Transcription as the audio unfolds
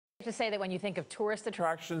To say that when you think of tourist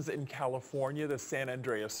attractions in California, the San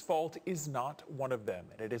Andreas Fault is not one of them.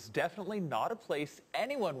 And it is definitely not a place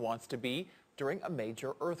anyone wants to be during a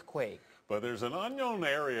major earthquake. But there's an unknown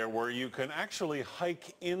area where you can actually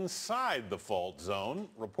hike inside the fault zone.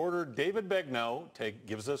 Reporter David Begnaud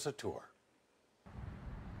gives us a tour.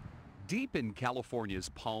 Deep in California's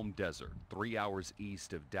Palm Desert, 3 hours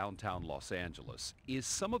east of downtown Los Angeles, is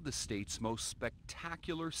some of the state's most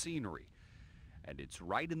spectacular scenery. And it's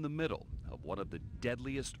right in the middle of one of the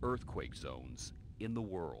deadliest earthquake zones in the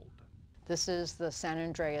world. This is the San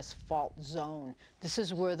Andreas Fault Zone. This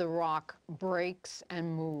is where the rock breaks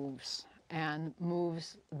and moves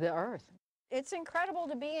the earth. It's incredible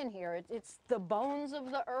to be in here. It's the bones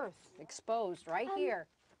of the earth exposed right here.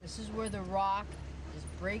 This is where the rock is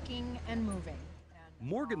breaking and moving.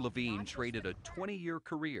 Morgan Levine traded a 20-year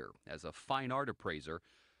career as a fine art appraiser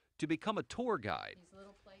to become a tour guide.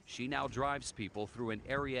 She now drives people through an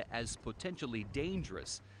area as potentially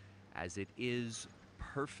dangerous as it is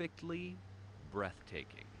perfectly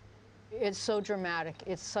breathtaking. It's so dramatic.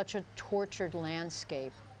 It's such a tortured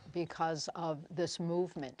landscape because of this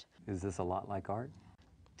movement. Is this a lot like art?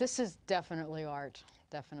 This is definitely art,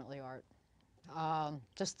 definitely art.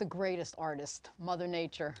 Just the greatest artist, Mother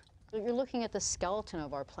Nature. You're looking at the skeleton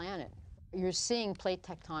of our planet. You're seeing plate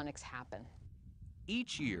tectonics happen.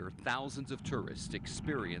 Each year, thousands of tourists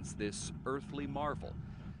experience this earthly marvel.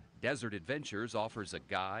 Desert Adventures offers a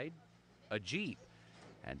guide, a jeep,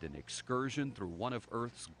 and an excursion through one of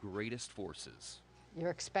Earth's greatest forces.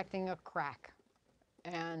 You're expecting a crack,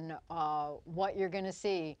 and what you're going to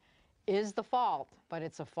see is the fault, but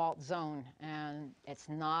it's a fault zone, and it's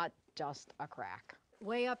not just a crack.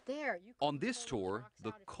 Way up there. On this tour,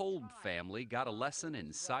 the Kolb family got a lesson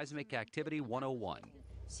in Seismic Activity 101.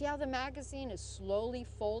 See how the magazine is slowly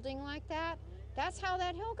folding like that? That's how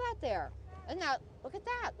that hill got there. And now, look at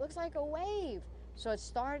that, looks like a wave. So it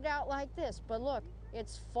started out like this, but look,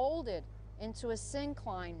 it's folded into a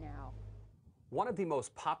syncline now. One of the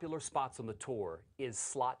most popular spots on the tour is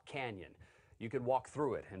Slot Canyon. You can walk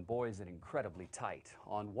through it, and boy, is it incredibly tight.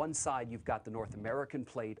 On one side, you've got the North American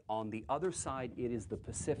plate. On the other side, it is the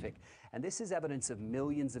Pacific. And this is evidence of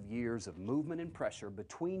millions of years of movement and pressure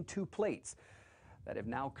between two plates that have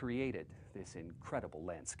now created this incredible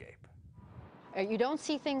landscape. You don't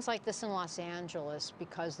see things like this in Los Angeles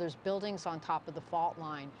because there's buildings on top of the fault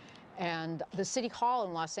line. And the City Hall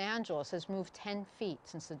in Los Angeles has moved 10 feet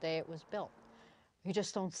since the day it was built. You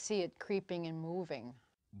just don't see it creeping and moving.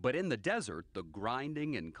 But in the desert, the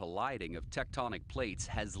grinding and colliding of tectonic plates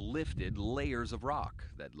has lifted layers of rock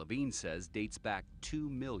that Levine says dates back 2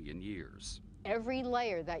 million years. Every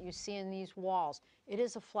layer that you see in these walls, it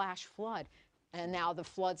is a flash flood. And now the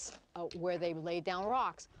floods where they lay down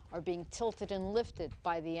rocks are being tilted and lifted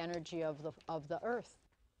by the energy of the earth.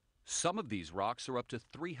 Some of these rocks are up to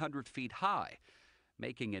 300 feet high,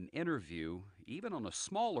 making an interview, even on a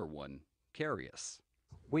smaller one, curious.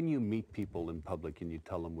 When you meet people in public and you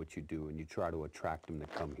tell them what you do and you try to attract them to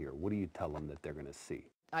come here, what do you tell them that they're going to see?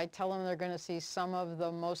 I tell them they're going to see some of the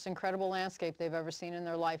most incredible landscape they've ever seen in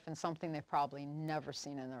their life and something they've probably never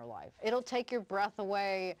seen in their life. It'll take your breath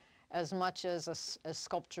away as much as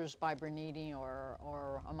sculptures by Bernini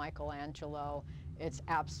or a Michelangelo. It's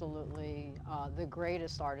absolutely the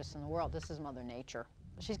greatest artist in the world. This is Mother Nature.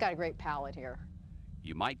 She's got a great palette here.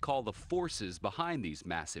 You might call the forces behind these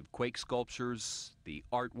massive quake sculptures the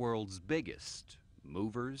art world's biggest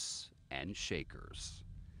movers and shakers.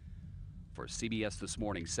 For CBS This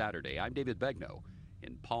Morning Saturday, I'm David Begnaud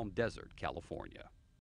in Palm Desert, California.